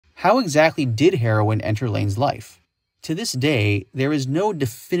How exactly did heroin enter Layne's life? To this day, there is no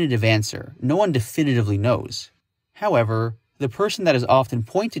definitive answer. No one definitively knows. However, the person that is often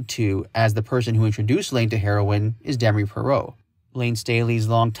pointed to as the person who introduced Layne to heroin is Demery Perot, Layne Staley's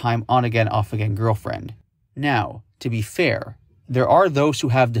longtime on-again, off-again girlfriend. Now, to be fair, there are those who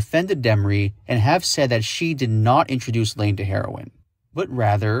have defended Demery and have said that she did not introduce Layne to heroin, but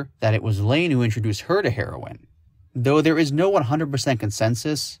rather that it was Layne who introduced her to heroin. Though there is no 100%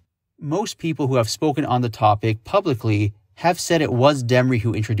 consensus, most people who have spoken on the topic publicly have said it was Demery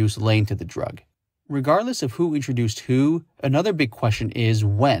who introduced Layne to the drug. Regardless of who introduced who, another big question is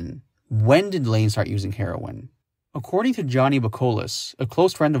when. When did Layne start using heroin? According to Johnny Bacolis, a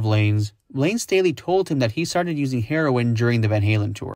close friend of Layne's, Layne Staley told him that he started using heroin during the Van Halen tour.